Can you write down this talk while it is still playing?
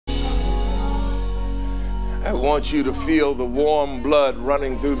I want you to feel the warm blood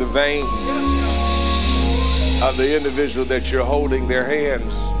running through the veins of the individual that you're holding their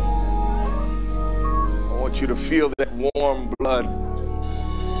hands. I want you to feel that warm blood.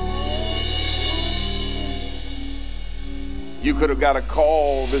 You could have got a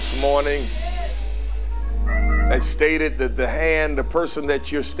call this morning that stated that the person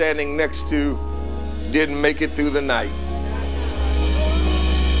that you're standing next to didn't make it through the night.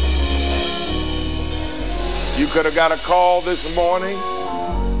 You could have got a call this morning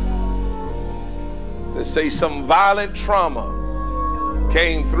that say some violent trauma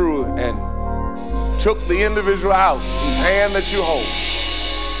came through and took the individual out whose hand that you hold.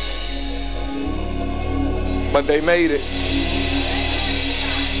 But they made it.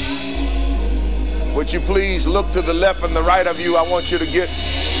 Would you please look to the left and the right of you? I want you to get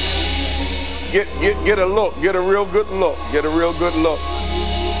a look, get a real good look, get a real good look,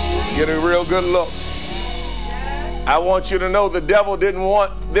 get a real good look. I want you to know the devil didn't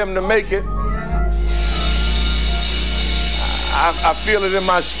want them to make it. I feel it in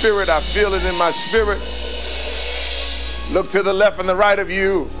my spirit. I feel it in my spirit. Look to the left and the right of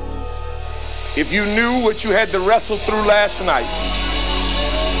you. If you knew what you had to wrestle through last night,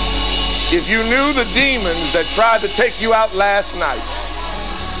 if you knew the demons that tried to take you out last night,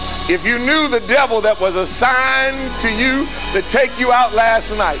 if you knew the devil that was assigned to you to take you out last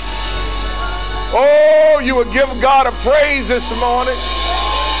night, oh, you would give God a praise this morning.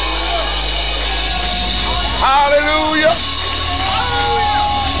 Hallelujah.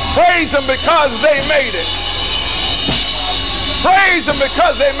 Praise Him because they made it. Praise Him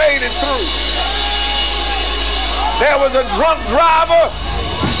because they made it through. There was a drunk driver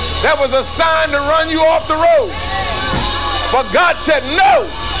that was assigned to run you off the road. But God said no.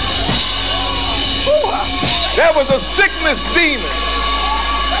 There was a sickness demon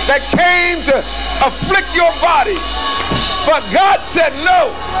that came to afflict your body. But God said no.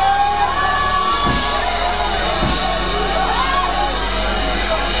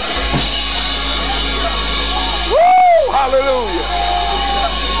 Woo! Hallelujah.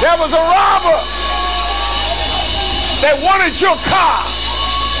 There was a robber that wanted your car.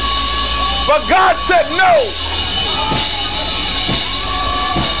 But God said no.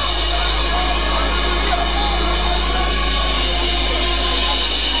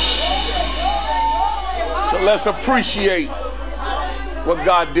 So let's appreciate what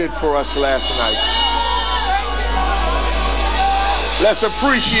God did for us last night. Let's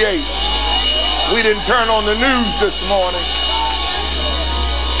appreciate we didn't turn on the news this morning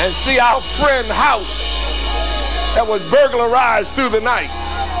and see our friend's house that was burglarized through the night.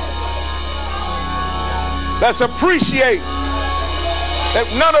 Let's appreciate that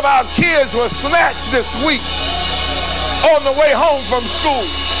none of our kids were snatched this week on the way home from school.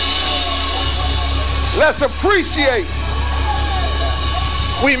 Let's appreciate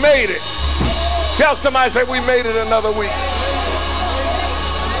we made it. Tell somebody, say, we made it another week.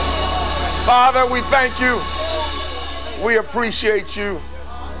 Father, we thank you. We appreciate you.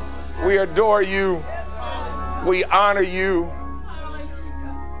 We adore you. We honor you.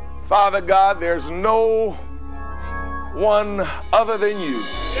 Father God, there's no one other than you.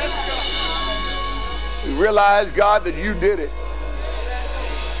 We realize, God, that you did it.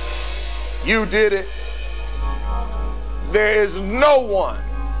 You did it. There is no one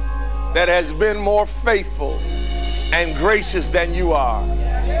that has been more faithful and gracious than you are.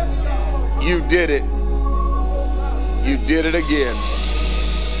 You did it. You did it again.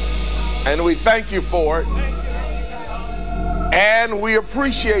 And we thank you for it. And we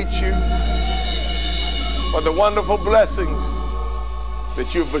appreciate you for the wonderful blessings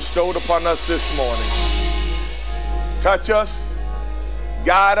that you've bestowed upon us this morning. Touch us,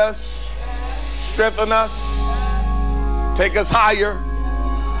 guide us, strengthen us, take us higher,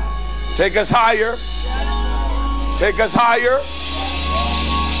 take us higher, take us higher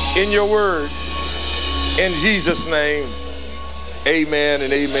in your word. In Jesus' name, amen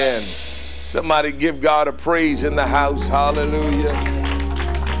and amen. Somebody give God a praise in the house. Hallelujah.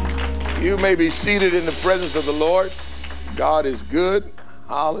 You may be seated in the presence of the Lord. God is good.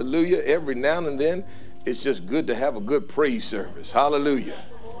 Hallelujah. Every now and then, it's just good to have a good praise service. Hallelujah.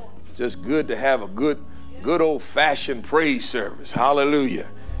 It's just good to have a good old-fashioned praise service. Hallelujah.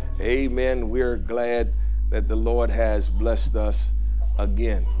 Amen. We're glad that the Lord has blessed us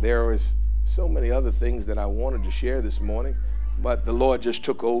again. There is so many other things that I wanted to share this morning, but the Lord just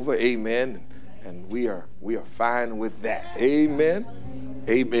took over. Amen. And we are fine with that. Amen.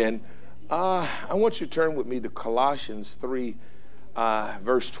 Amen. I want you to turn with me to Colossians 3,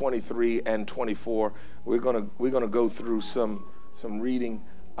 verse 23 and 24. We're gonna go through some reading.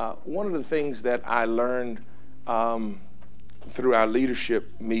 One of the things that I learned through our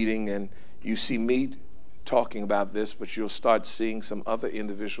leadership meeting, and you see me talking about this, but you'll start seeing some other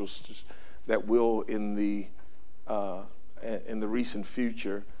individuals that will in the recent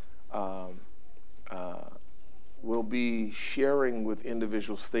future will be sharing with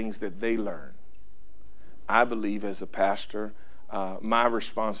individuals things that they learn. I believe as a pastor, my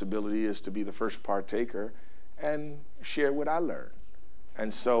responsibility is to be the first partaker and share what I learned.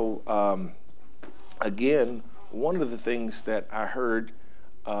 And so, again, one of the things that I heard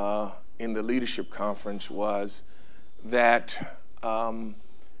in the leadership conference was that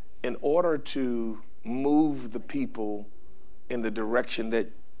in order to move the people in the direction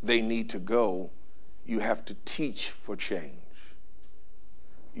that they need to go, you have to teach for change.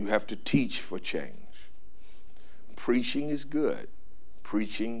 You have to teach for change. Preaching is good.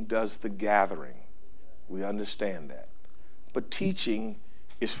 Preaching does the gathering. We understand that. But teaching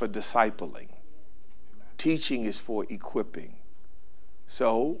is for discipling. Teaching is for equipping.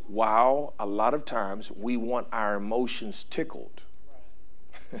 So while a lot of times we want our emotions tickled,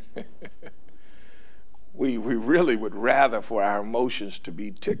 we really would rather for our emotions to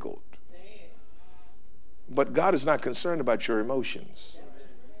be tickled. But God is not concerned about your emotions.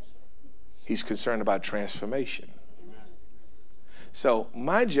 He's concerned about transformation. So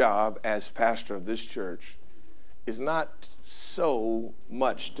my job as pastor of this church is not so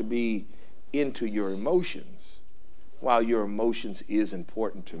much to be into your emotions, while your emotions is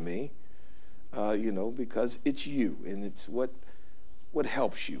important to me, because it's you and it's what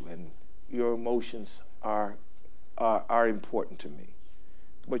helps you, and your emotions are important to me.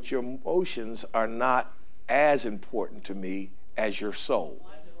 But your emotions are not as important to me as your soul.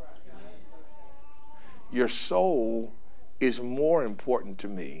 Your soul is more important to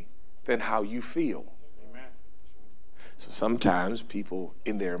me than how you feel. So sometimes people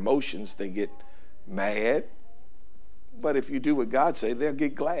in their emotions, they get mad, but if you do what God says, they'll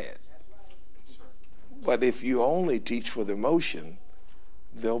get glad. But if you only teach for the emotion,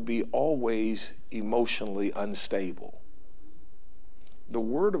 they'll be always emotionally unstable. The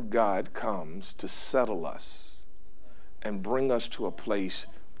Word of God comes to settle us and bring us to a place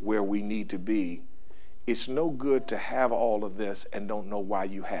where we need to be. It's no good to have all of this and don't know why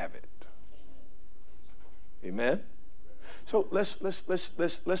you have it. Amen? So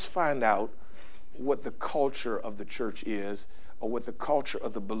let's find out what the culture of the church is, or what the culture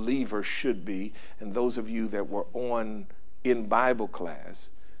of the believer should be. And those of you that were in Bible class,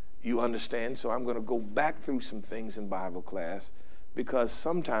 you understand. So I'm going to go back through some things in Bible class, because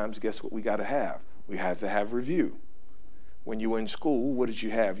sometimes, guess what we got to have? We have to have review. When you were in school, what did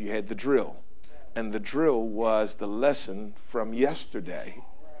you have? You had the drill. And the drill was the lesson from yesterday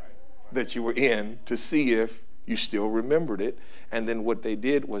that you were in to see if you still remembered it. And then what they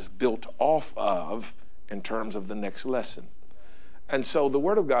did was built off of in terms of the next lesson. And so the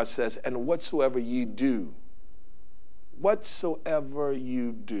Word of God says, and whatsoever you do, whatsoever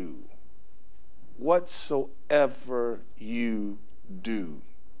you do, whatsoever you do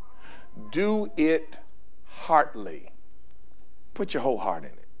it heartily. Put your whole heart in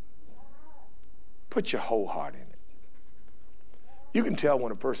it. Put your whole heart in it. You can tell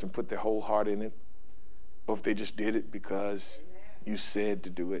when a person put their whole heart in it, or if they just did it because you said to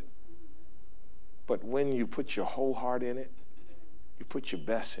do it. But when you put your whole heart in it, you put your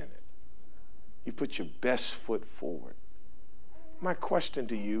best in it. You put your best foot forward. My question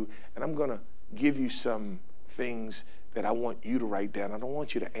to you, and I'm going to give you some things that I want you to write down. I don't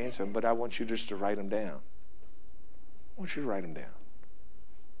want you to answer them, but I want you just to write them down. I want you to write them down.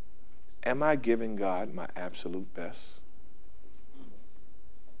 Am I giving God my absolute best?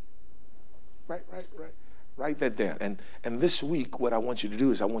 Right. Write that down. And this week, what I want you to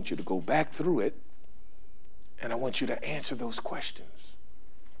do is I want you to go back through it, and I want you to answer those questions.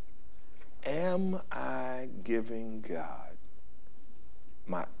 Am I giving God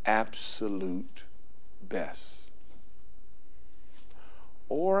my absolute best?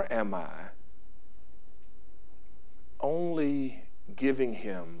 Or am I only giving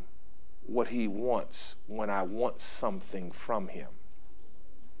him what he wants when I want something from him?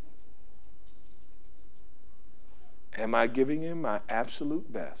 Am I giving him my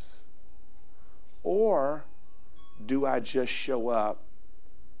absolute best? Or do I just show up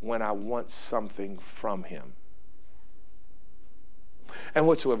when I want something from him? And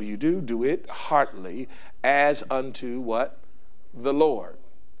whatsoever you do, do it heartily as unto what? The Lord,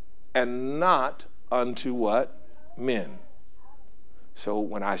 and not unto what? Men. So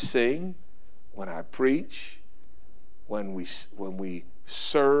when I sing, when I preach, when we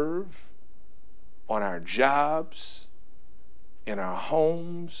serve on our jobs, in our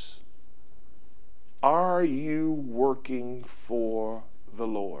homes, Are you working for the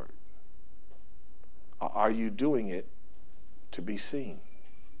Lord? Or are you doing it to be seen?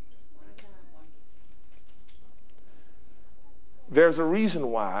 There's a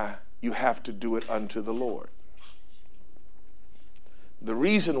reason why you have to do it unto the Lord. The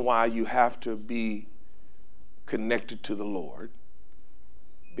reason why you have to be connected to the Lord,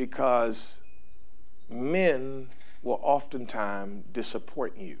 because men will oftentimes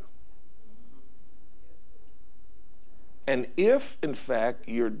disappoint you. And if, in fact,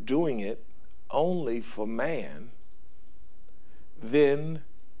 you're doing it only for man, then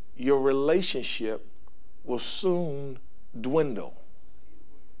your relationship will soon dwindle.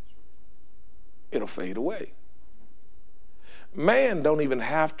 It'll fade away. Man don't even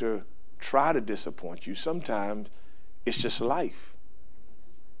have to try to disappoint you. Sometimes it's just life.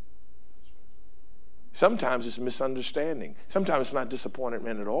 Sometimes it's misunderstanding. Sometimes it's not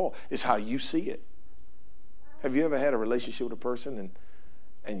disappointment at all. It's how you see it. Have you ever had a relationship with a person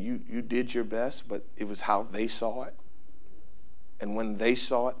and you did your best, but it was how they saw it? And when they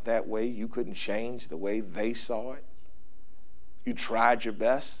saw it that way, you couldn't change the way they saw it? You tried your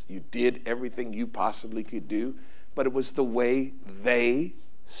best. You did everything you possibly could do, but it was the way they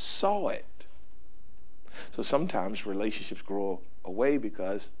saw it. So sometimes relationships grow away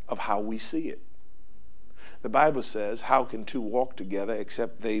because of how we see it. The Bible says, how can two walk together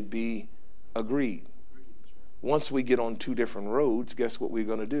except they be agreed? Once we get on two different roads, guess what we're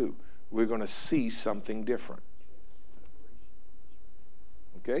going to do? We're going to see something different.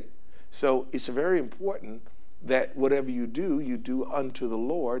 Okay? So it's very important that whatever you do unto the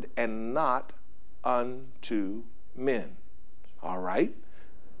Lord and not unto men. All right?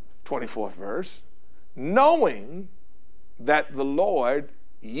 24th verse. Knowing that the Lord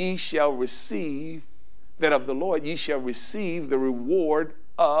ye shall receive, that of the Lord ye shall receive the reward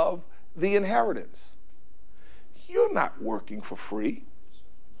of the inheritance. You're not working for free.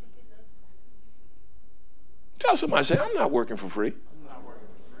 Tell somebody, say, I'm not working for free.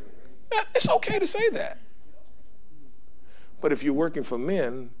 Now, it's okay to say that. But if you're working for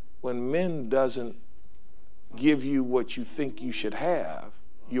men, when men doesn't give you what you think you should have,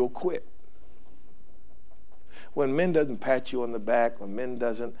 you'll quit. When men doesn't pat you on the back, when men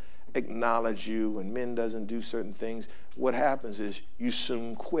doesn't acknowledge you, when men doesn't do certain things, what happens is you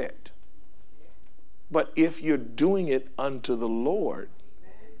soon quit. But if you're doing it unto the Lord,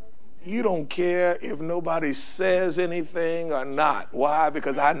 you don't care if nobody says anything or not. Why?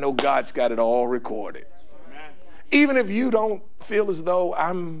 Because I know God's got it all recorded. Even if you don't feel as though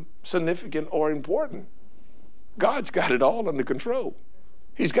I'm significant or important, God's got it all under control.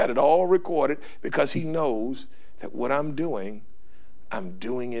 He's got it all recorded because he knows that what I'm doing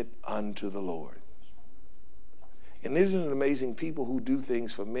it unto the Lord. And isn't it amazing? People who do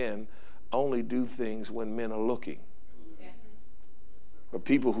things for men only do things when men are looking. But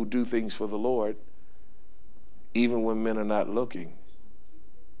people who do things for the Lord, even when men are not looking,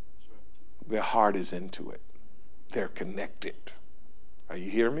 their heart is into it. They're connected. Are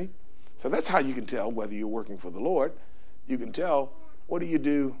you hearing me? So that's how you can tell whether you're working for the Lord. You can tell, what do you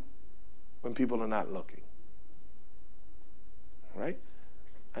do when people are not looking? Right?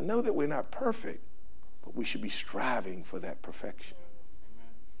 I know that we're not perfect, but we should be striving for that perfection.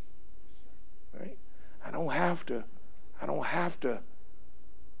 Right? I don't have to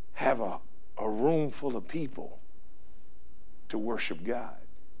have a room full of people to worship God.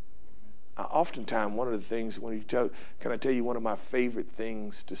 Oftentimes, one of the things, can I tell you one of my favorite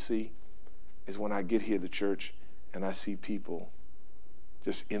things to see is when I get here to church and I see people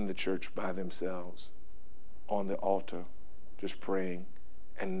just in the church by themselves on the altar, just praying,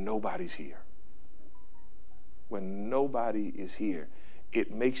 and nobody's here. When nobody is here,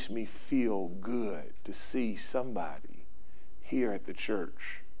 it makes me feel good to see somebody here at the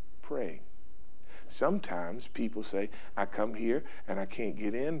church praying. Sometimes people say, I come here and I can't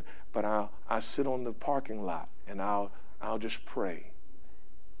get in, but I'll sit on the parking lot and I'll just pray.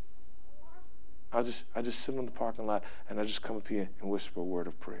 I just sit on the parking lot and I just come up here and whisper a word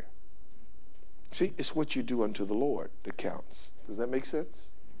of prayer. See, it's what you do unto the Lord that counts. Does that make sense?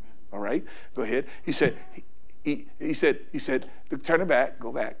 All right, go ahead. He said, turn it back,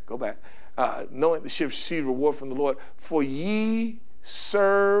 go back. Knowing the ship receive reward from the Lord, for ye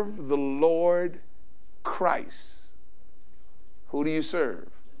serve the Lord Christ. Who do you serve?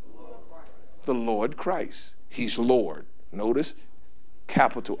 The Lord Christ. He's Lord. Notice,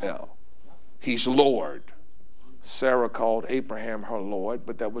 capital L. He's Lord. Sarah called Abraham her Lord,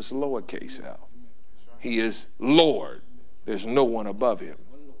 but that was lowercase l. He is Lord. There's no one above him.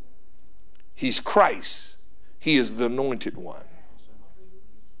 He's Christ. He is the anointed one.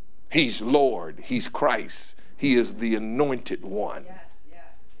 He's Lord. He's Christ. He is the anointed one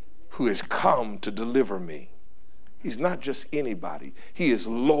who has come to deliver me. He's not just anybody. He is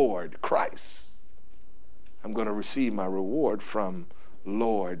Lord Christ. I'm going to receive my reward from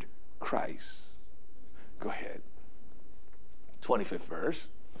Lord Christ. Go ahead. 25th verse.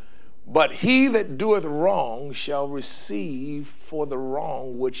 But he that doeth wrong shall receive for the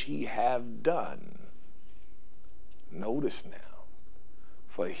wrong which he have done. Notice now.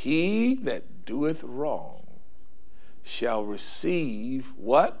 For he that doeth wrong shall receive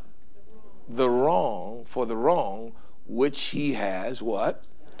what? The wrong, for the wrong which he has what?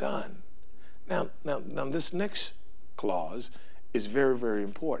 Done. Now this next clause is very, very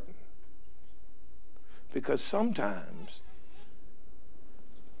important. Because sometimes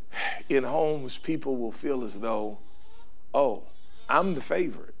in homes, people will feel as though, oh, I'm the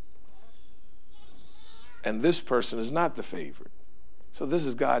favorite. And this person is not the favorite. So this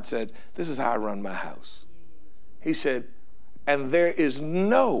is God said, this is how I run my house. He said, and there is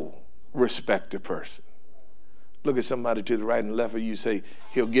no respect to person. Look at somebody to the right and left of you, say,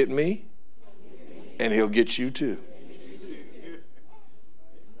 he'll get me and he'll get you too.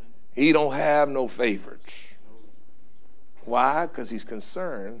 He don't have no favorites. Why? Because he's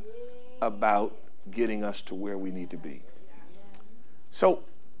concerned about getting us to where we need to be. So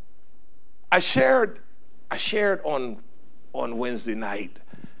I shared on Wednesday night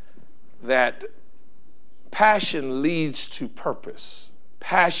that passion leads to purpose.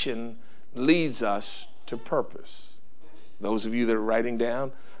 Passion leads us to purpose. Those of you that are writing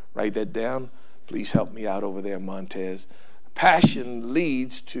down, write that down. Please help me out over there, Montez. Passion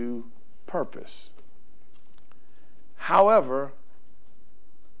leads to purpose. However,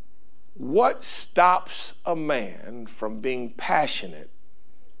 what stops a man from being passionate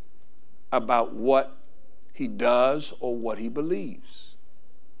about what he does or what he believes?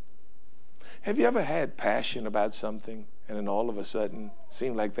 Have you ever had passion about something and then all of a sudden it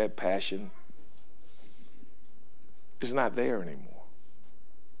seemed like that passion is not there anymore?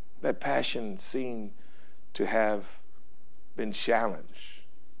 That passion seemed to have been challenged.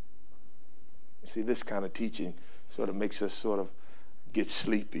 You see, this kind of teaching sort of makes us sort of get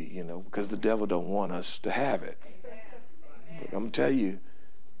sleepy, you know, because the devil don't want us to have it. But I'm going to tell you,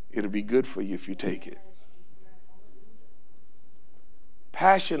 it'll be good for you if you take it.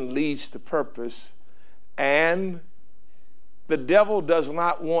 Passion leads to purpose, and the devil does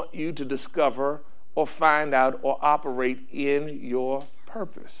not want you to discover or find out or operate in your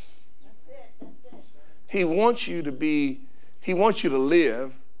purpose. He wants you to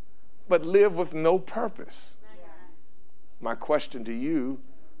live, but live with no purpose. My question to you,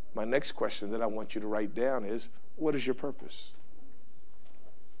 my next question that I want you to write down is, what is your purpose?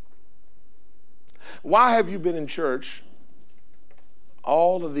 Why have you been in church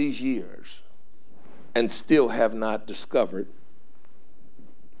all of these years and still have not discovered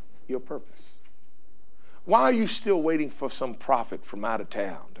your purpose? Why are you still waiting for some prophet from out of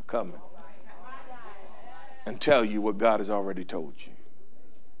town to come and tell you what God has already told you?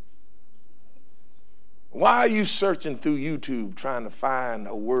 Why are you searching through YouTube trying to find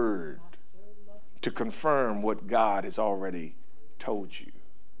a word to confirm what God has already told you?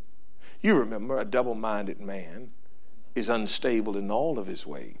 You remember, a double-minded man is unstable in all of his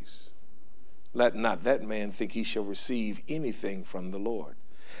ways. Let not that man think he shall receive anything from the Lord.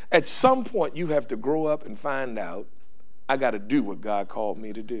 At some point, you have to grow up and find out, I got to do what God called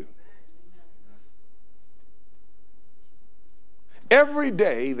me to do. Every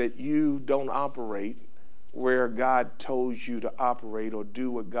day that you don't operate where God told you to operate or do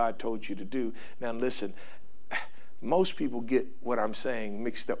what God told you to do. Now listen, most people get what I'm saying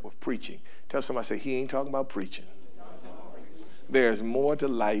mixed up with preaching. Tell somebody, say, he ain't talking about preaching. There's more to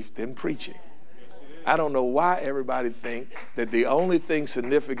life than preaching. I don't know why everybody think that the only thing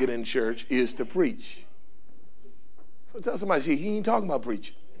significant in church is to preach. So tell somebody, see, he ain't talking about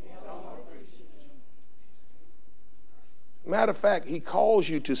preaching. Matter of fact, he calls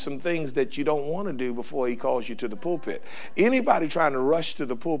you to some things that you don't want to do before he calls you to the pulpit. Anybody trying to rush to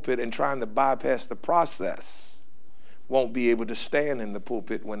the pulpit and trying to bypass the process won't be able to stand in the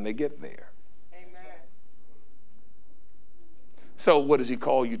pulpit when they get there. Amen. So what does he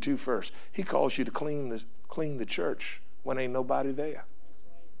call you to first? He calls you to clean the church when ain't nobody there.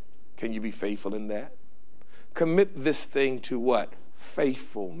 Can you be faithful in that? Commit this thing to what?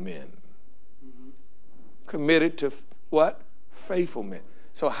 Faithful men. Committed to what? Faithful men.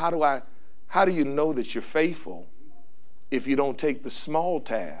 So how do you know that you're faithful if you don't take the small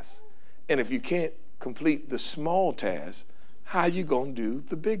task? And if you can't complete the small task, how are you going to do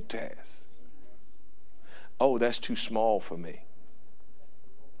the big task? Oh, that's too small for me.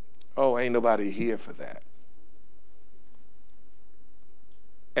 Oh, ain't nobody here for that.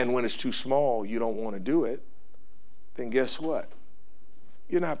 And when it's too small, you don't want to do it, then guess what?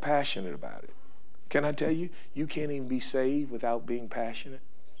 You're not passionate about it. Can I tell you, you can't even be saved without being passionate?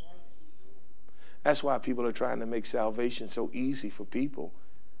 That's why people are trying to make salvation so easy for people.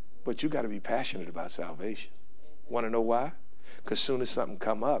 But you got to be passionate about salvation. Want to know why? Because as soon as something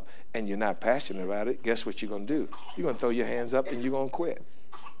come up and you're not passionate about it, guess what you're going to do? You're going to throw your hands up and you're going to quit.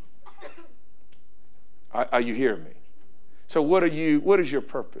 Are you hearing me? So what is your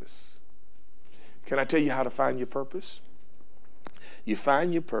purpose? Can I tell you how to find your purpose? You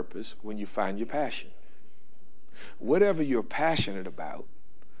find your purpose when you find your passion. Whatever you're passionate about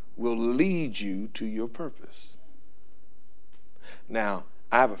will lead you to your purpose. Now,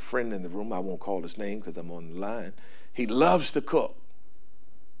 I have a friend in the room. I won't call his name because I'm on the line. He loves to cook.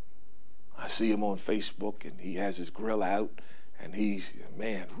 I see him on Facebook, and he has his grill out, and he's,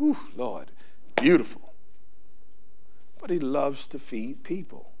 man, whew, Lord, beautiful. But he loves to feed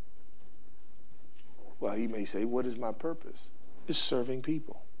people. Well, he may say, what is my purpose? It's serving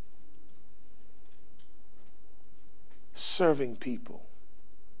people. Serving people.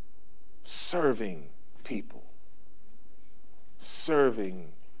 Serving people.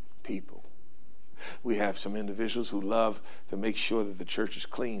 Serving people. We have some individuals who love to make sure that the church is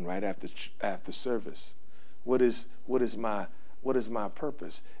clean right after service. What is my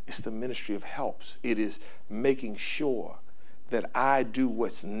purpose? It's the ministry of helps. It is making sure that I do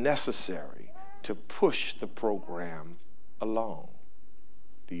what's necessary to push the program along.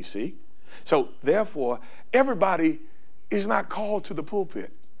 Do you see? So therefore, everybody is not called to the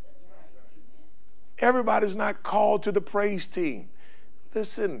pulpit. Everybody's not called to the praise team.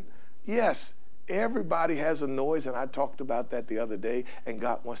 Listen, yes, everybody has a noise, and I talked about that the other day, and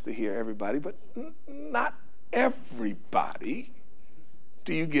God wants to hear everybody, but not everybody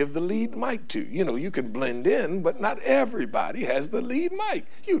do you give the lead mic to. You know, you can blend in, but not everybody has the lead mic.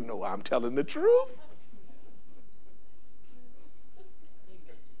 You know I'm telling the truth.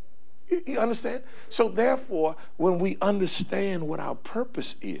 You understand? So therefore, when we understand what our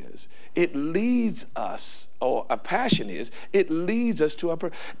purpose is, it leads us, or a passion is, it leads us to our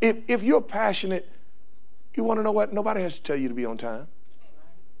purpose. If you're passionate, you want to know what? Nobody has to tell you to be on time.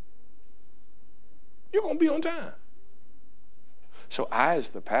 You're going to be on time. So I,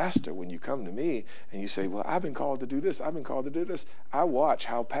 as the pastor, when you come to me and you say, well, I've been called to do this, I've been called to do this, I watch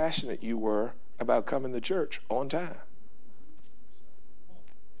how passionate you were about coming to church on time.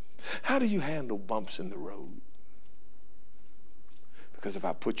 How do you handle bumps in the road? Because if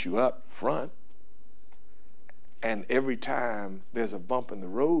I put you up front, and every time there's a bump in the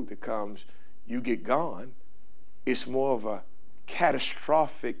road that comes, you get gone, it's more of a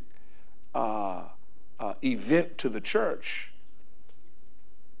catastrophic event to the church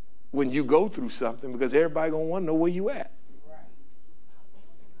when you go through something, because everybody gonna want to know where you at.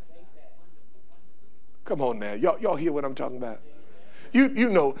 Come on now, y'all hear what I'm talking about? You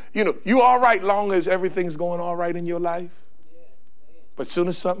know, you all right long as everything's going all right in your life. But as soon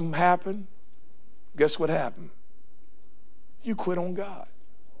as something happened, guess what happened? You quit on God.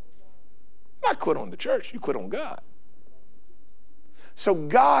 Not quit on the church, you quit on God. So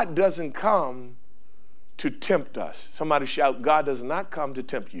God doesn't come to tempt us. Somebody shout, God does not come to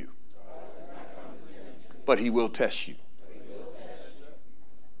tempt you, but he will test you.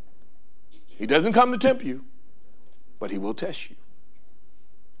 He doesn't come to tempt you, but he will test you.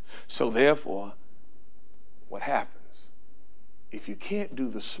 So therefore, what happens? If you can't do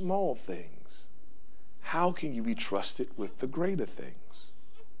the small things, how can you be trusted with the greater things?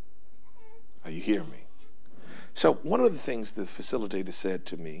 Are you hearing me? So one of the things the facilitator said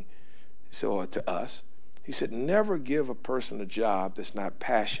to me, or to us, he said, never give a person a job that's not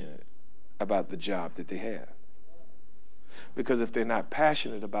passionate about the job that they have. Because if they're not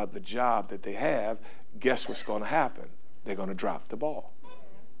passionate about the job that they have, guess what's going to happen? They're going to drop the ball.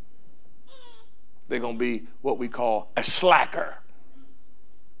 They're going to be what we call a slacker.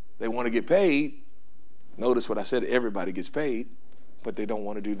 They want to get paid. Notice what I said, everybody gets paid, but they don't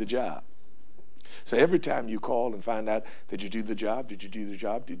want to do the job. So every time you call and find out, did you do the job? Did you do the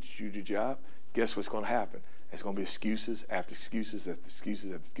job? Did you do the job? Guess what's going to happen? It's going to be excuses after excuses after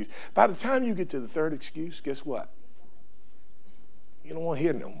excuses after excuses. By the time you get to the third excuse, guess what? You don't want to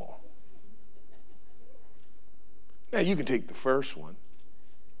hear no more. Now, you can take the first one.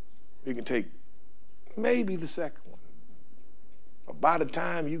 You can take maybe the second one. But by the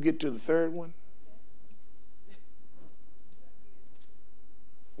time you get to the third one,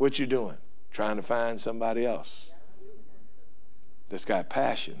 what you doing? Trying to find somebody else that's got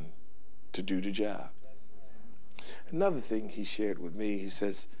passion to do the job. Another thing he shared with me, he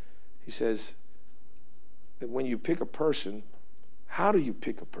says, He says that when you pick a person, how do you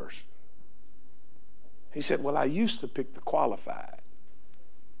pick a person? He said, well, I used to pick the qualified,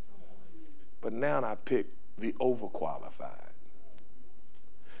 but now I pick the overqualified.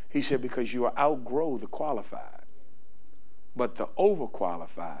 He said, because you outgrow the qualified, but the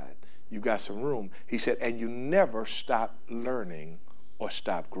overqualified, you got some room. He said, and you never stop learning or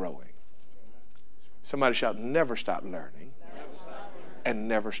stop growing. Somebody shout, never stop learning, and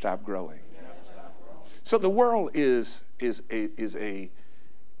never stop growing. So the world is a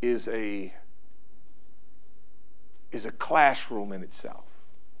classroom in itself.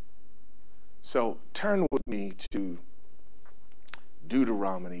 So turn with me to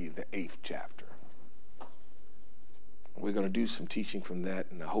Deuteronomy, the 8th chapter. We're going to do some teaching from that,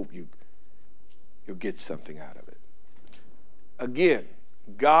 and I hope you'll get something out of it. Again,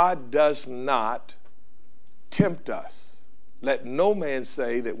 God does not tempt us. Let no man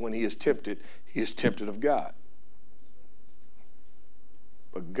say that when he is tempted of God.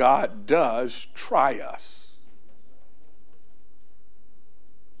 But God does try us.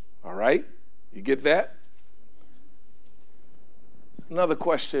 All right? You get that? Another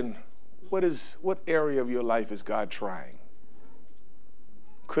question, what area of your life is God trying?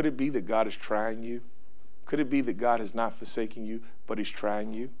 Could it be that God is trying you? Could it be that God has not forsaken you, but he's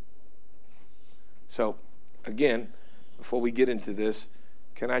trying you? So, again, before we get into this,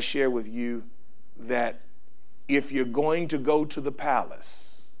 can I share with you that if you're going to go to the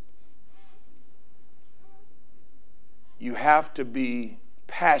palace, you have to be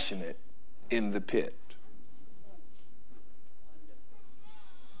passionate in the pit.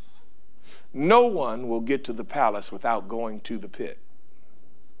 No one will get to the palace without going to the pit.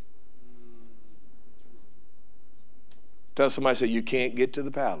 Tell somebody, say, you can't get to the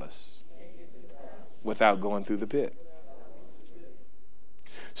palace without going through the pit.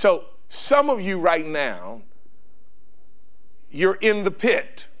 So some of you right now, you're in the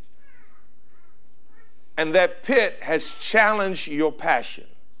pit, and that pit has challenged your passion.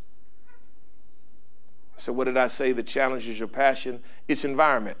 So what did I say that challenges your passion? It's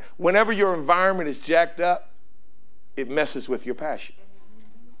environment. Whenever your environment is jacked up, it messes with your passion.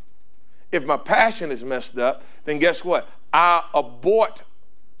 If my passion is messed up, then guess what? I'll abort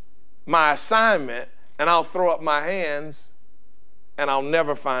my assignment and I'll throw up my hands and I'll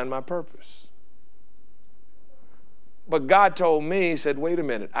never find my purpose. But God told me, he said, wait a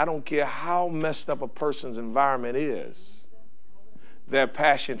minute, I don't care how messed up a person's environment is. Their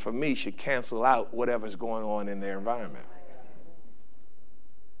passion for me should cancel out whatever's going on in their environment.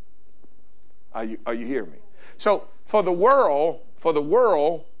 Are you hearing me? So for the world,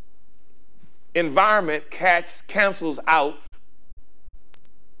 environment cancels out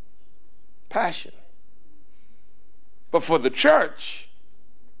passion. But for the church,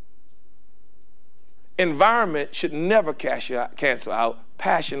 environment should never cancel out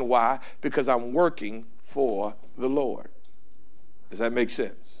passion. Why? Because I'm working for the Lord. Does that make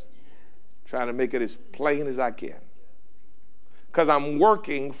sense? Trying to make it as plain as I can. Because I'm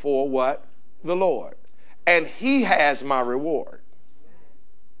working for what? The Lord. And he has my reward.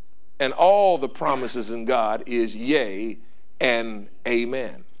 And all the promises in God is yea and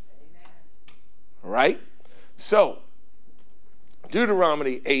amen. All right? So,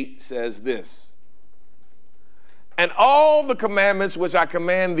 Deuteronomy 8 says this. And all the commandments which I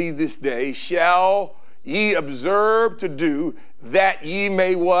command thee this day shall ye observe to do, that ye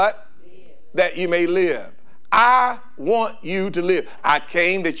may what? Live. That ye may live. I want you to live. I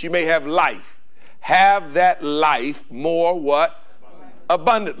came that you may have life. Have that life more what?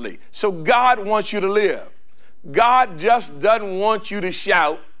 Abundantly. So God wants you to live. God just doesn't want you to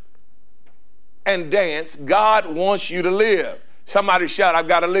shout and dance. God wants you to live. Somebody shout, I've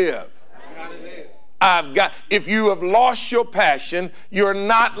got to live. If you have lost your passion, you're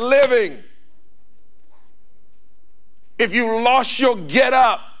not living. If you lost your get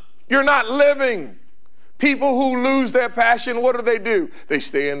up, you're not living. People who lose their passion, what do? They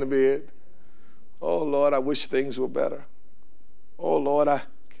stay in the bed. Oh, Lord, I wish things were better. Oh, Lord,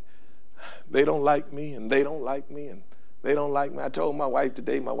 they don't like me, and they don't like me, and they don't like me. I told my wife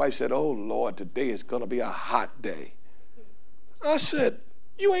today, my wife said, oh, Lord, today is going to be a hot day. I said,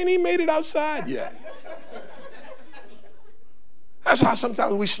 you ain't even made it outside yet. That's how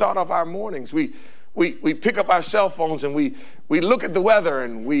sometimes we start off our mornings. We pick up our cell phones and we look at the weather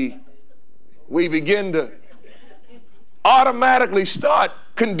and we begin to automatically start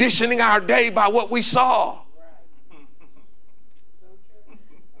conditioning our day by what we saw.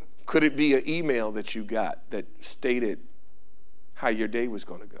 Could it be an email that you got that stated how your day was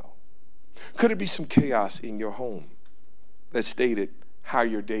going to go? Could it be some chaos in your home that stated how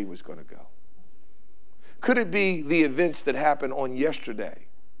your day was going to go? Could it be the events that happened on yesterday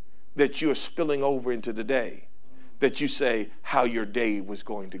that you're spilling over into today, that you say how your day was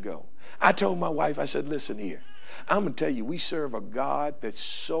going to go? I told my wife, I said, listen here, I'm going to tell you, we serve a God that's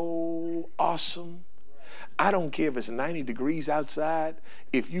so awesome. I don't care if it's 90 degrees outside.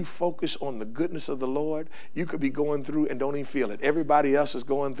 If you focus on the goodness of the Lord, you could be going through and don't even feel it. Everybody else is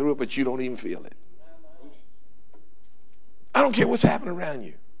going through it, but you don't even feel it. I don't care what's happening around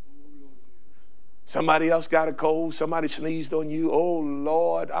you. Somebody else got a cold. Somebody sneezed on you. Oh,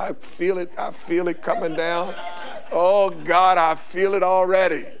 Lord, I feel it. I feel it coming down. Oh, God, I feel it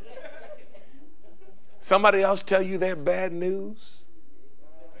already. Somebody else tell you their bad news.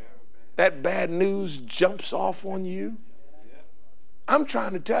 That bad news jumps off on you. I'm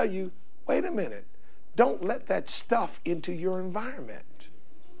trying to tell you, wait a minute. Don't let that stuff into your environment.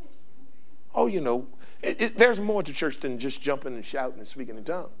 Oh, you know, there's more to church than just jumping and shouting and speaking in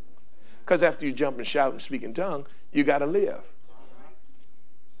tongues. Because after you jump and shout and speak in tongues, you got to live.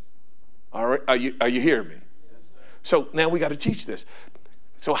 All right, are you hearing me? So now we got to teach this.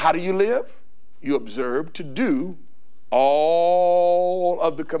 So how do you live? You observe to do all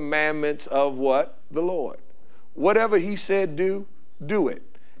of the commandments of what? The Lord. Whatever he said do, do it.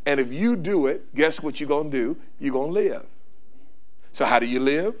 And if you do it, guess what you're going to do? You're going to live. So how do you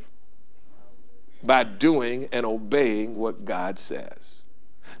live? By doing and obeying what God says.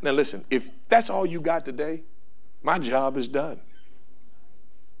 Now listen, if that's all you got today, my job is done.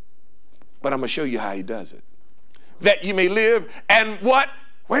 But I'm going to show you how he does it. That you may live and what?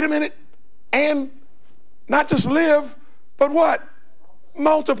 Wait a minute. And not just live, but what?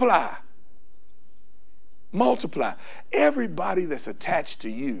 Multiply. Multiply. Everybody that's attached to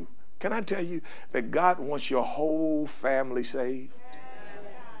you, can I tell you that God wants your whole family saved?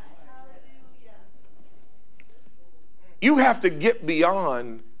 You have to get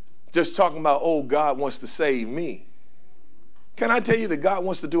beyond just talking about, oh, God wants to save me. Can I tell you that God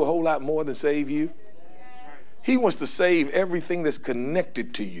wants to do a whole lot more than save you? He wants to save everything that's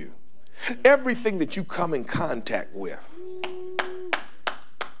connected to you. Everything that you come in contact with.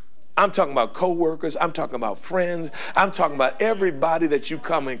 I'm talking about coworkers. I'm talking about friends. I'm talking about everybody that you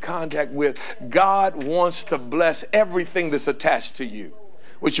come in contact with. God wants to bless everything that's attached to you.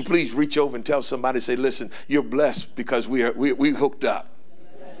 Would you please reach over and tell somebody, say, listen, you're blessed because we hooked up.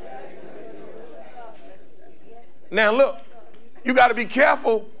 Now look, you got to be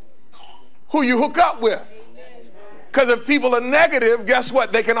careful who you hook up with. Because if people are negative, guess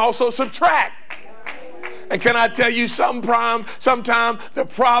what? They can also subtract. And can I tell you sometimes the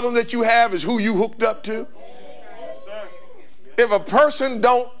problem that you have is who you hooked up to? If a person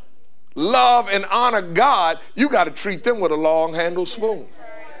don't love and honor God, you got to treat them with a long-handled spoon.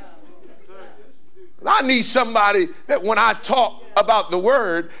 I need somebody that when I talk about the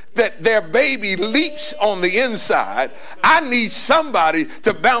word, that their baby leaps on the inside. I need somebody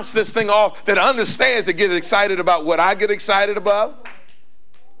to bounce this thing off that understands to get excited about what I get excited about,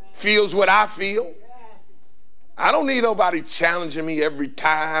 feels what I feel. I don't need nobody challenging me every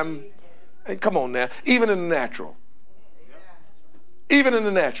time. Hey, come on now, even in the natural. Even in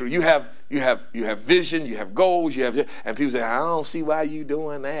the natural, you have vision, you have goals, and people say, I don't see why you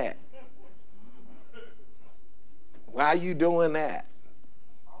doing that. Why are you doing that?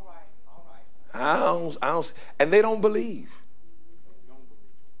 I don't, and they don't believe.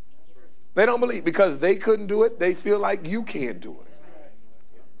 They don't believe because they couldn't do it. They feel like you can't do it.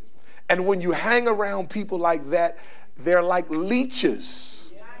 And when you hang around people like that, they're like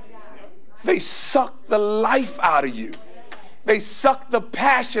leeches. They suck the life out of you. They suck the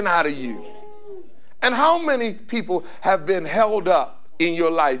passion out of you. And how many people have been held up in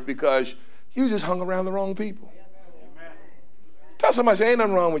your life because you just hung around the wrong people? Tell somebody, say, ain't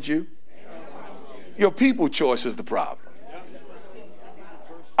nothing wrong with you. Your people choice is the problem.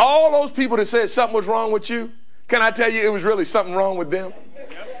 All those people that said something was wrong with you, can I tell you it was really something wrong with them?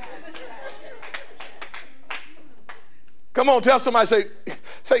 Come on, tell somebody,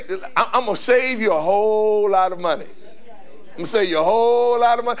 say, I'm going to save you a whole lot of money. I'm going to save you a whole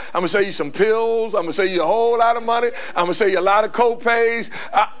lot of money. I'm going to save you some pills. I'm going to save you a whole lot of money. I'm going to save you a lot of co-pays.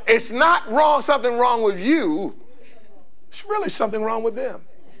 It's not wrong, something wrong with you. It's really something wrong with them.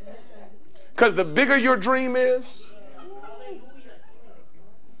 Because the bigger your dream is,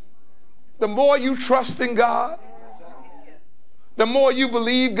 the more you trust in God, the more you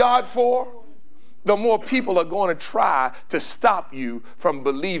believe God for, the more people are going to try to stop you from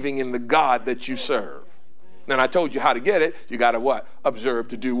believing in the God that you serve. And I told you how to get it. You got to what? Observe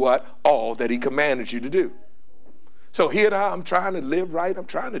to do what? All that he commanded you to do. So here now, I'm trying to live right. I'm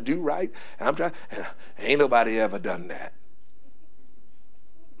trying to do right. And ain't nobody ever done that.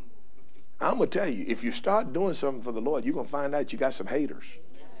 I'm going to tell you, if you start doing something for the Lord, you're going to find out you got some haters.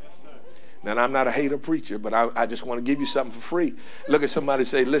 Now, I'm not a hater preacher, but I just want to give you something for free. Look at somebody and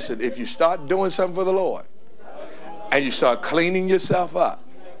say, listen, if you start doing something for the Lord and you start cleaning yourself up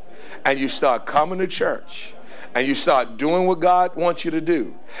and you start coming to church and you start doing what God wants you to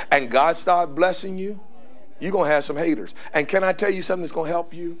do and God start blessing you, you're going to have some haters. And can I tell you something that's going to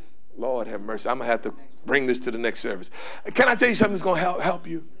help you? Lord have mercy. I'm going to have to bring this to the next service. Can I tell you something that's going to help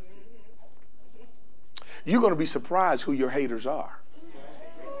you? You're going to be surprised who your haters are.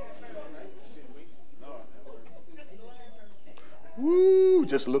 Woo,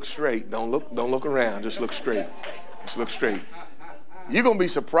 just look straight. Don't look around. Just look straight. Just look straight. You're going to be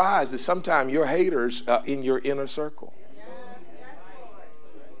surprised that sometimes your haters are in your inner circle.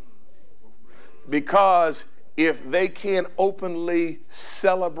 Because if they can't openly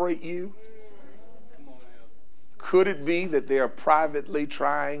celebrate you, could it be that they are privately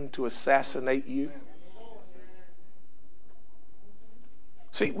trying to assassinate you?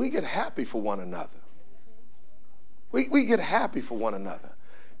 See, we get happy for one another. We get happy for one another.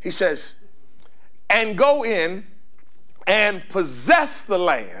 He says, and go in and possess the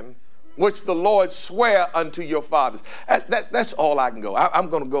land which the Lord sware unto your fathers. That's all I can go. I'm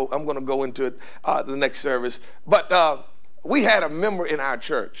going to go into it the next service. But we had a member in our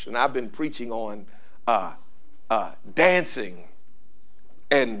church, and I've been preaching on dancing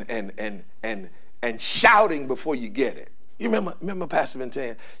and shouting before you get it. You remember Pastor been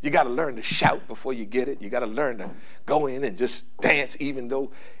saying, you got to learn to shout before you get it. You got to learn to go in and just dance even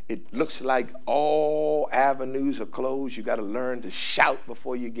though it looks like all avenues are closed. You got to learn to shout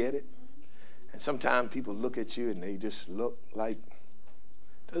before you get it. And sometimes people look at you and they just look like,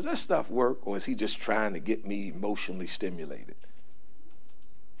 does that stuff work, or is he just trying to get me emotionally stimulated?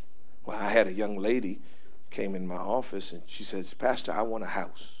 Well, I had a young lady came in my office and she says, Pastor, I want a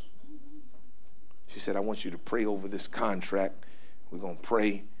house. She said, I want you to pray over this contract. We're going to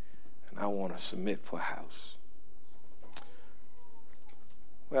pray, and I want to submit for a house.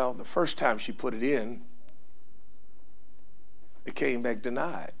 Well, the first time she put it in, it came back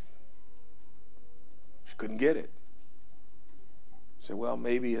denied. She couldn't get it. She said, well,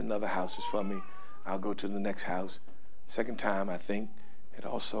 maybe another house is for me. I'll go to the next house. Second time, I think, it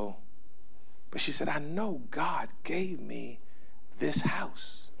also. But she said, I know God gave me this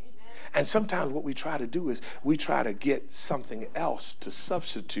house. And sometimes what we try to do is we try to get something else to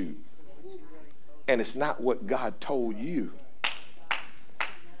substitute. And it's not what God told you.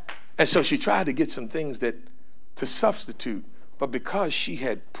 And so she tried to get some things to substitute. But because she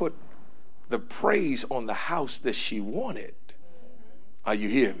had put the praise on the house that she wanted, are you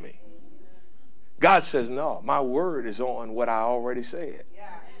hearing me? God says, no, my word is on what I already said.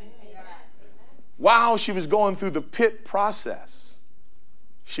 While she was going through the pit process,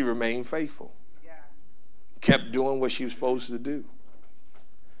 she remained faithful. Kept doing what she was supposed to do.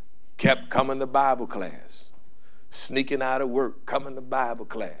 Kept coming to Bible class. Sneaking out of work, coming to Bible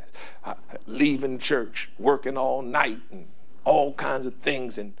class. Leaving church, working all night and all kinds of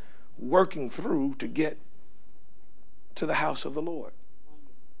things and working through to get to the house of the Lord.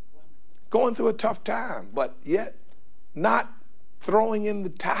 Going through a tough time, but yet not throwing in the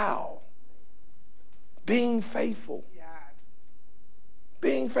towel. Being faithful.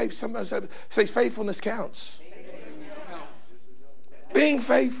 Being faithful. Somebody say faithfulness counts. Being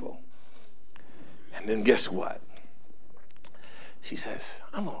faithful. And then guess what? She says,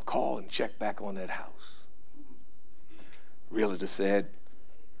 I'm going to call and check back on that house. Realtor said,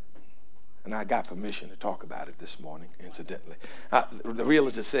 and I got permission to talk about it this morning, incidentally. The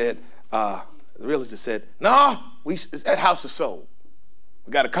realtor said, no, that house is sold.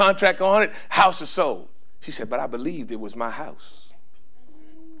 We got a contract on it, house is sold. She said, but I believed it was my house.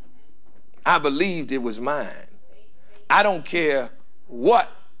 I believed it was mine. I don't care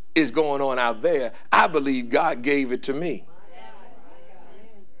what is going on out there. I believe God gave it to me.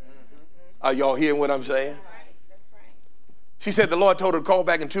 Are y'all hearing what I'm saying? She said the Lord told her to call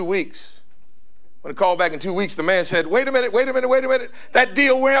back in 2 weeks. When he called back in 2 weeks, the man said, wait a minute. That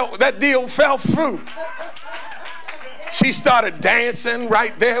deal fell through. She started dancing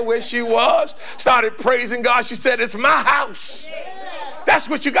right there where she was, started praising God. She said, it's my house. That's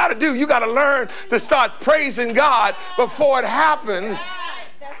what you got to do. You got to learn to start praising God before it happens.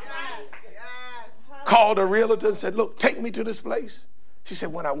 Called a realtor and said, look, take me to this place. She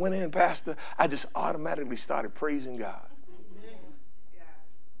said, when I went in, Pastor, I just automatically started praising God.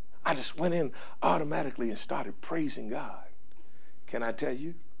 I just went in automatically and started praising God. Can I tell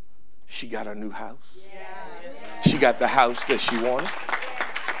you? She got her new house. She got the house that she wanted.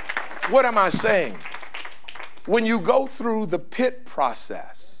 What am I saying? When you go through the pit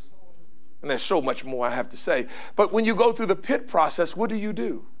process, And there's so much more I have to say. But when you go through the pit process, what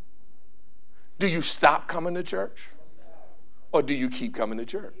do? Do you stop coming to church? Or do you keep coming to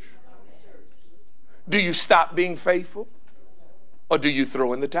church? Do you stop being faithful? Or do you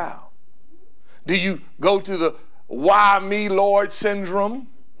throw in the towel? Do you go to the why me, Lord syndrome?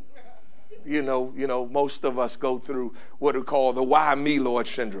 You know, most of us go through what we call the why me, Lord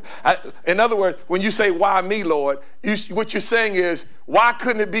syndrome. In other words, when you say why me, Lord, what you're saying is, why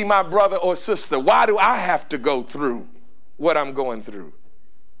couldn't it be my brother or sister? Why do I have to go through what I'm going through?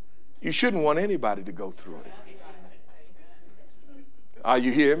 You shouldn't want anybody to go through it. Are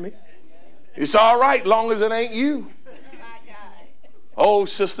you hearing me? It's all right long as it ain't you. Oh,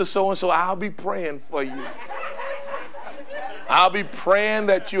 sister so-and-so, I'll be praying for you. I'll be praying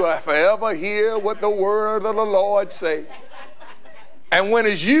that you forever hear what the word of the Lord say. And when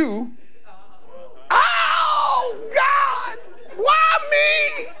it's you, oh, God, why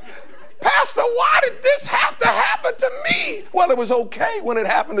me? Pastor, why did this have to happen to me? Well, it was okay when it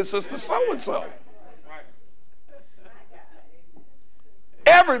happened to sister so-and-so.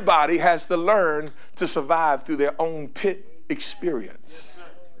 Everybody has to learn to survive through their own pit experience.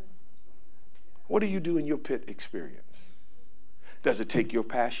 What do you do in your pit experience? Does it take your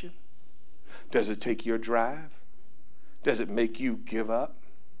passion? Does it take your drive? Does it make you give up?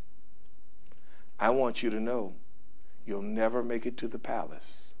 I want you to know you'll never make it to the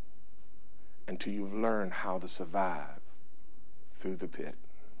palace until you've learned how to survive through the pit.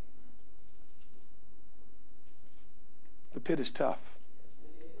 The pit is tough.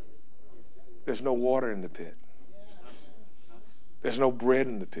 There's no water in the pit. There's no bread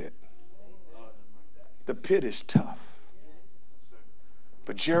in the pit. The pit is tough.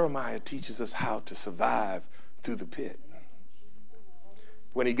 But Jeremiah teaches us how to survive through the pit.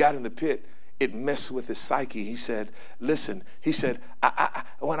 When he got in the pit, it messed with his psyche. He said, listen, he said,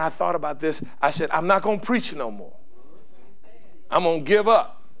 when I thought about this, I said, I'm not going to preach no more. I'm going to give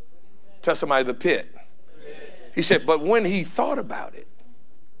up. Tell somebody the pit. He said, but when he thought about it,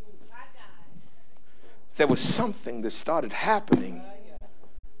 there was something that started happening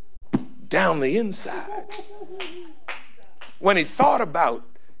down the inside. When he thought about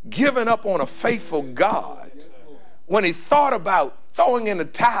giving up on a faithful God, when he thought about throwing in the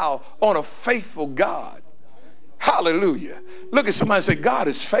towel on a faithful God, hallelujah. Look at somebody and say, God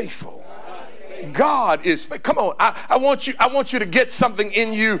is faithful. God is faithful. Come on, I want you to get something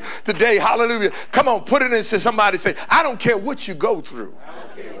in you today. Hallelujah. Come on, put it into somebody. Say, I don't care what you go through.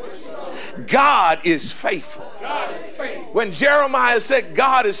 God is faithful. God is faithful. When Jeremiah said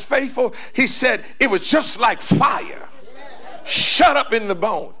God is faithful, he said it was just like fire shut up in the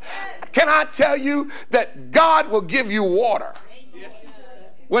bones. Can I tell you that God will give you water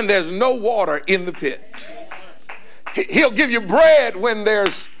when there's no water in the pit? He'll give you bread when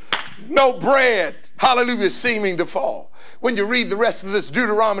there's no bread, hallelujah, seeming to fall. When you read the rest of this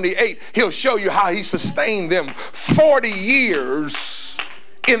Deuteronomy 8, he'll show you how he sustained them 40 years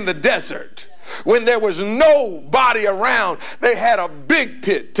in the desert. When there was nobody around, they had a big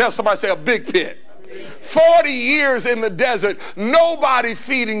pit. Tell somebody, say a big pit. 40 years in the desert, nobody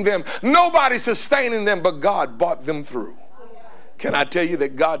feeding them, nobody sustaining them, but God brought them through. Can I tell you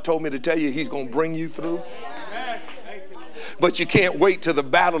that God told me to tell you he's going to bring you through? But you can't wait till the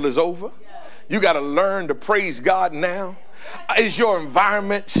battle is over. You got to learn to praise God now. Is your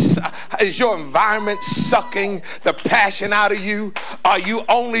environment sucking the passion out of you? Are you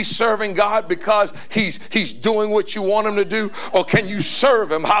only serving God because he's doing what you want him to do? Or can you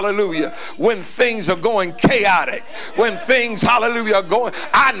serve him, hallelujah, when things are going chaotic, when things, hallelujah, are going?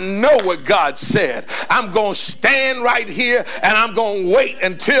 I know what God said. I'm going to stand right here and I'm going to wait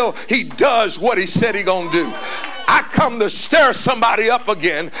until he does what he said he's going to do. I come to stir somebody up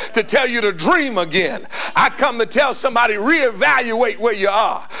again, to tell you to dream again. I come to tell somebody, reevaluate where you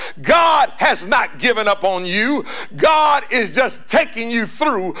are. God has not given up on you. God is just taking you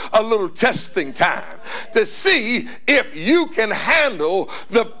through a little testing time to see if you can handle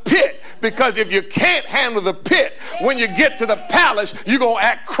the pit. Because if you can't handle the pit, when you get to the palace, you're going to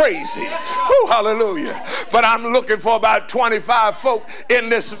act crazy. Woo, hallelujah. But I'm looking for about 25 folk in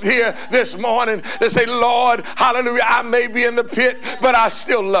this morning that say, Lord, hallelujah, I may be in the pit, but I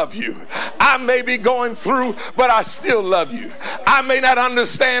still love you. I may be going through, but I still love you. I may not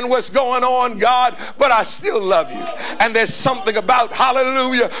understand what's going on, God, but I still love you. And there's something about,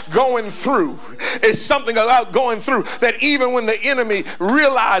 hallelujah, going through. It's something about going through that even when the enemy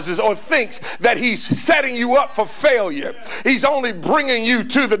realizes or thinks that he's setting you up for failure, he's only bringing you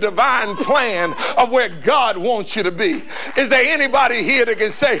to the divine plan of where God wants you to be. Is there anybody here that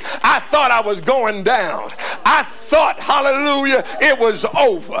can say, I thought I was going down? I thought, hallelujah, it was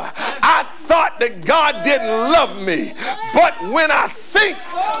over. I that God didn't love me. But when I think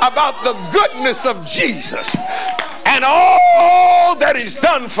about the goodness of Jesus and all that he's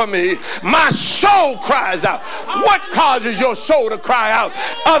done for me, my soul cries out. What causes your soul to cry out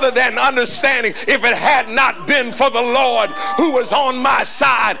other than understanding if it had not been for the Lord who was on my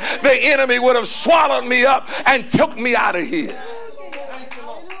side, the enemy would have swallowed me up and took me out of here.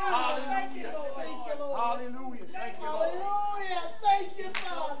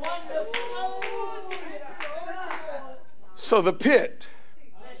 So the pit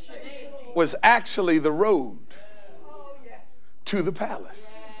was actually the road to the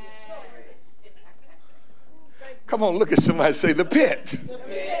palace. Come on, look at somebody and say, the pit.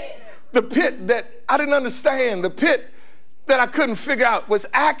 The pit that I didn't understand, the pit that I couldn't figure out was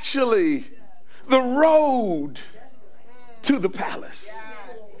actually the road to the palace.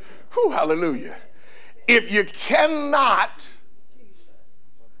 Whew, hallelujah. If you cannot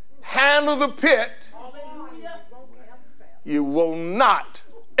handle the pit, you will not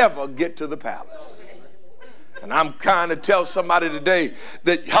ever get to the palace. And I'm trying to tell somebody today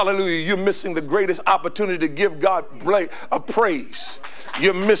that, hallelujah, you're missing the greatest opportunity to give God a praise.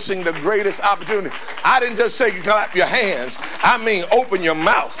 You're missing the greatest opportunity. I didn't just say clap your hands. I mean, open your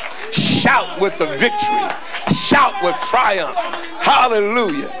mouth. Shout with the victory. Shout with triumph.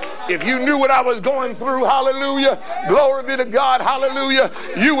 Hallelujah. If you knew what I was going through, hallelujah, glory be to God, hallelujah,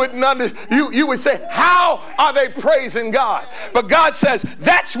 you would say, how are they praising God? But God says,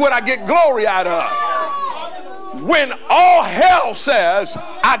 that's what I get glory out of. When all hell says,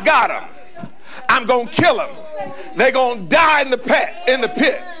 I got them, I'm going to kill them, they're going to die in the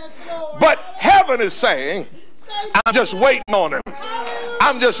pit. But heaven is saying, I'm just waiting on them.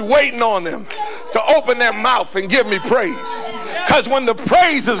 I'm just waiting on them to open their mouth and give me praise. Because when the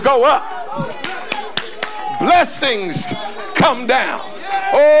praises go up, blessings come down.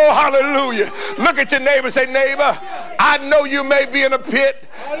 Oh, hallelujah. Look at your neighbor and say, neighbor, I know you may be in a pit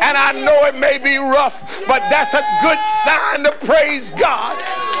and I know it may be rough, but that's a good sign to praise God.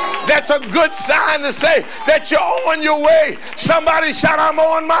 That's a good sign to say that you're on your way. Somebody shout, I'm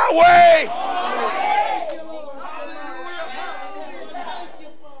on my way.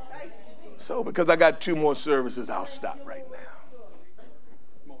 So because I got 2 more services, I'll stop right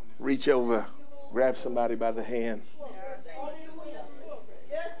now. Reach over, grab somebody by the hand.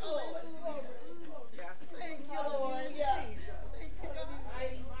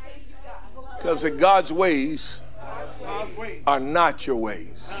 Tell them, say, God's ways are not your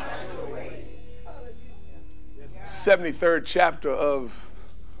ways. 73rd chapter of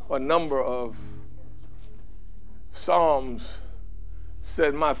a number of Psalms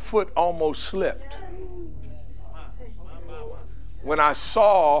said, my foot almost slipped when I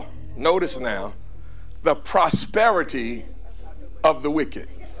saw, notice now, the prosperity of the wicked.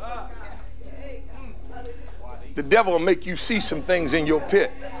 The devil will make you see some things in your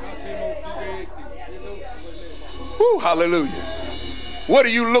pit. Woo, hallelujah. What are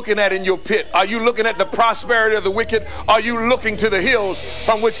you looking at in your pit? Are you looking at the prosperity of the wicked? Are you looking to the hills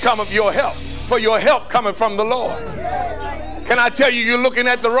from which cometh your help? For your help coming from the Lord. Can I tell you, you're looking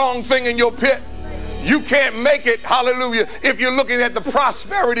at the wrong thing in your pit? You can't make it, hallelujah, if you're looking at the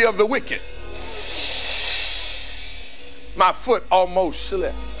prosperity of the wicked. My foot almost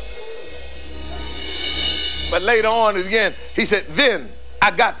slipped. But later on again, he said, then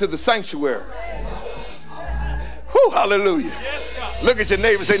I got to the sanctuary. Whew, hallelujah. Look at your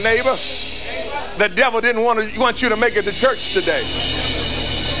neighbor and say, neighbor, the devil didn't want you to make it to church today.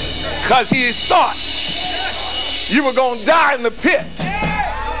 Because he thought you were going to die in the pit.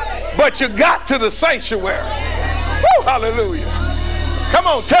 But you got to the sanctuary. Woo, hallelujah. Come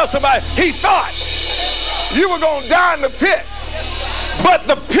on, tell somebody, he thought you were going to die in the pit. But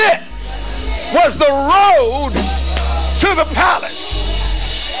the pit was the road to the palace.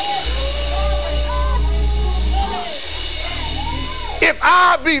 If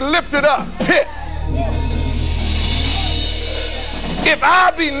I be lifted up, pit. If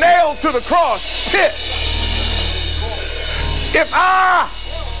I be nailed to the cross, pit. If I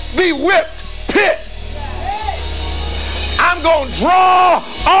be whipped, pit. I'm going to draw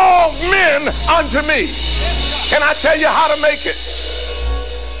all men unto me. Can I tell you how to make it?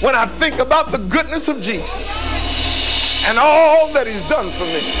 When I think about the goodness of Jesus and all that he's done for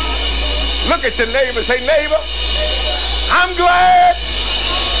me. Look at your neighbor, say, neighbor, I'm glad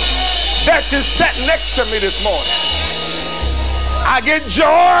that you sat next to me this morning. I get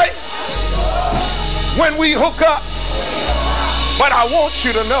joy when we hook up. But I want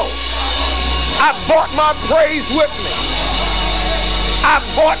you to know, I brought my praise with me. I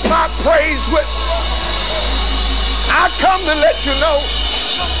brought my praise with me. I come to let you know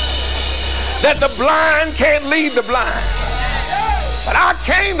that the blind can't lead the blind. But I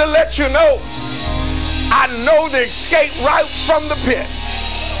came to let you know, I know the escape route from the pit.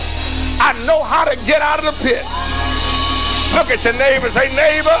 I know how to get out of the pit. Look at your neighbor and say,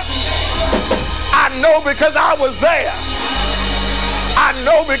 neighbor, I know because I was there. I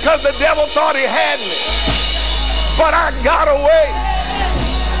know because the devil thought he had me. But I got away.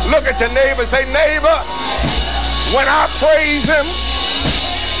 Look at your neighbor and say, neighbor, when I praise him,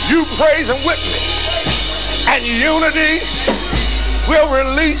 you praise him with me. And unity will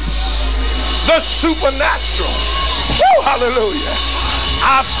release the supernatural. Woo, hallelujah.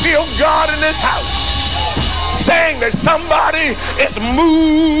 I feel God in this house saying that somebody is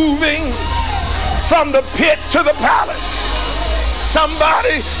moving from the pit to the palace.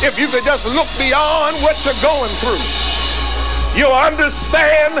 Somebody, if you could just look beyond what you're going through, you'll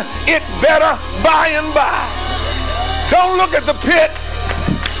understand it better by and by. Don't look at the pit.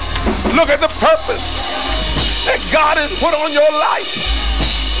 Look at the purpose that God has put on your life.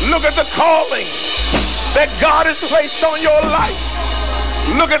 Look at the calling that God has placed on your life.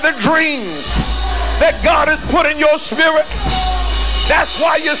 Look at the dreams that God has put in your spirit. That's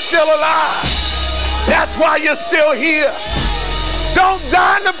why you're still alive. That's why you're still here. Don't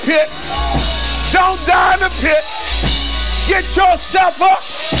die in the pit. Don't die in the pit. Get yourself up.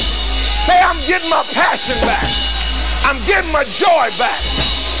 Say, I'm getting my passion back. I'm getting my joy back.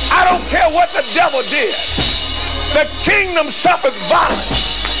 I don't care what the devil did. The kingdom suffers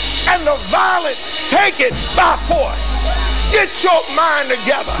violence, and the violent take it by force. Get your mind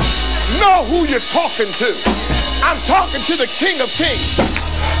together. Know who you're talking to. I'm talking to the King of Kings,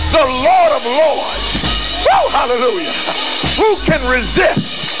 the Lord of Lords. Woo, hallelujah. Who can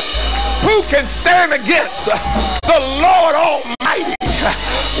resist? Who can stand against the Lord Almighty?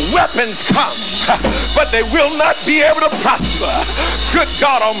 Weapons come, but they will not be able to prosper. Good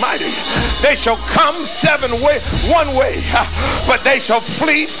God Almighty. They shall come one way, but they shall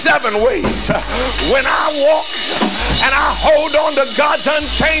flee 7 ways. When I walk and I hold on to God's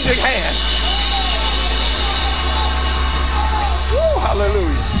unchanging hand. Woo,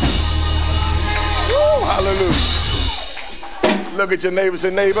 hallelujah. Woo, hallelujah. Look at your neighbor and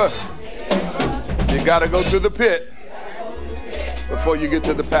say, neighbor, you got to go through the pit before you get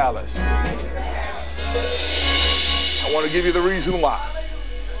to the palace. I want to give you the reason why.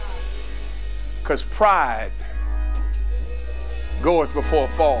 Because pride goeth before a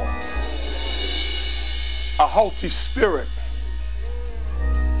fall. A haughty spirit.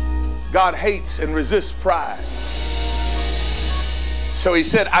 God hates and resists pride. So he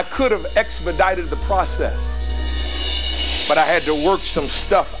said, I could have expedited the process, but I had to work some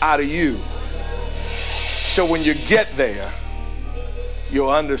stuff out of you. So when you get there,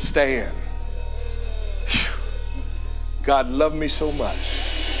 you'll understand. God loved me so much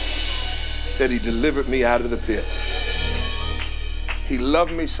that he delivered me out of the pit. He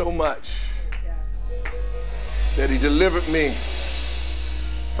loved me so much that he delivered me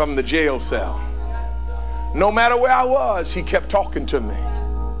from the jail cell. No matter where I was, he kept talking to me.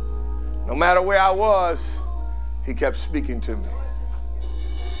 No matter where I was, he kept speaking to me.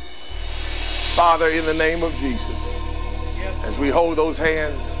 Father, in the name of Jesus, as we hold those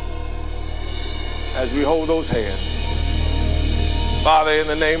hands, Father, in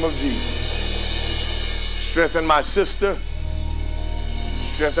the name of Jesus, strengthen my sister,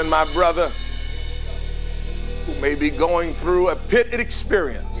 strengthen my brother who may be going through a pit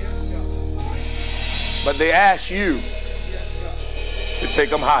experience, but they ask you to take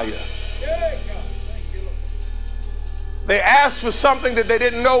them higher. They asked for something that they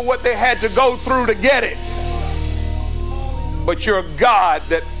didn't know what they had to go through to get it. But you're a God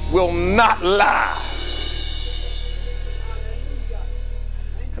that will not lie.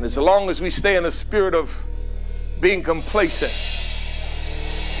 And as long as we stay in the spirit of being complacent,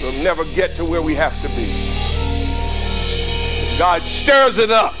 we'll never get to where we have to be. God stirs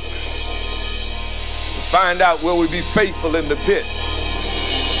it up to find out will we be faithful in the pit.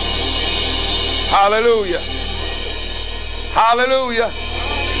 Hallelujah. Hallelujah.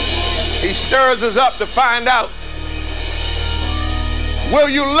 He stirs us up to find out, will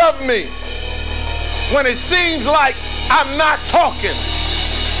you love me when it seems like I'm not talking?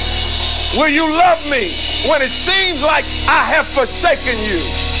 Will you love me when it seems like I have forsaken you?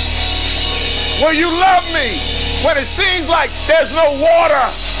 Will you love me when it seems like there's no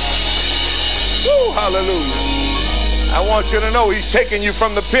water? Woo, hallelujah. I want you to know he's taking you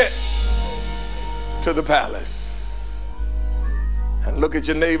from the pit to the palace. And look at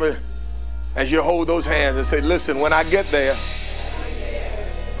your neighbor as you hold those hands and say, listen, when I get there,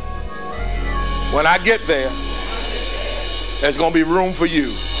 there's going to be room for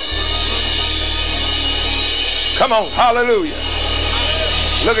you. Come on, hallelujah.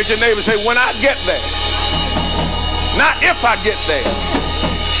 Look at your neighbor and say, when I get there. Not if I get there,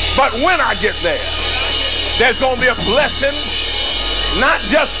 but when I get there. There's going to be a blessing, not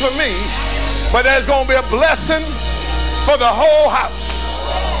just for me, but there's going to be a blessing for the whole house.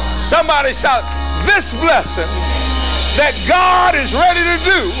 Somebody shout, this blessing that God is ready to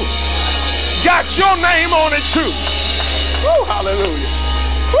do got your name on it too. Woo, hallelujah.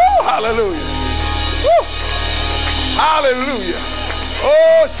 Woo, hallelujah. Woo, hallelujah.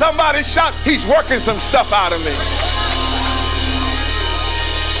 Oh, somebody shout, he's working some stuff out of me.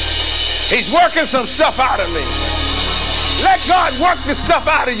 He's working some stuff out of me. Let God work the stuff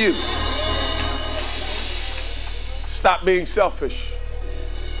out of you. Stop being selfish.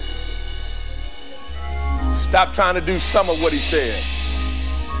 Stop trying to do some of what he said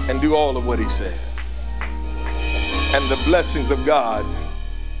and do all of what he said. And the blessings of God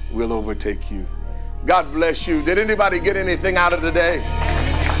will overtake you. God bless you. Did anybody get anything out of today?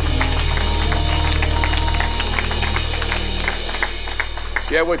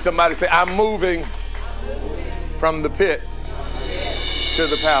 Share with somebody, say, I'm moving from the pit to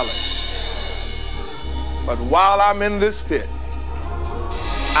the palace. But while I'm in this pit,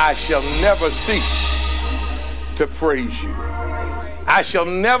 I shall never cease to praise you. I shall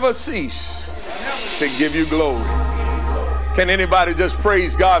never cease to give you glory. Can anybody just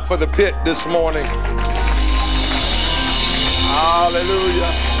praise God for the pit this morning?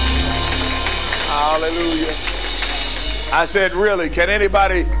 Hallelujah. Hallelujah. I said, really, can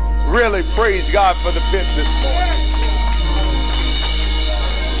anybody really praise God for the pit this morning?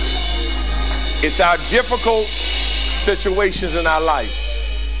 It's our difficult situations in our life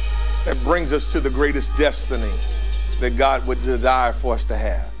that brings us to the greatest destiny that God would desire for us to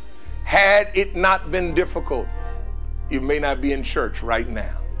have. Had it not been difficult, you may not be in church right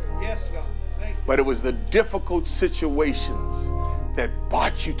now. Yes, God. Thank you. But it was the difficult situations that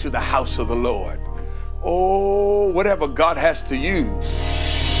brought you to the house of the Lord. Oh, whatever God has to use,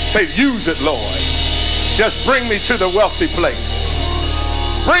 say, use it, Lord. Just bring me to the wealthy place.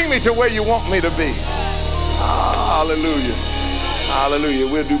 Bring me to where you want me to be. Hallelujah.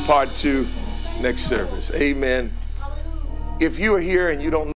 Hallelujah. We'll do part 2 next service. Amen. If you are here and you don't know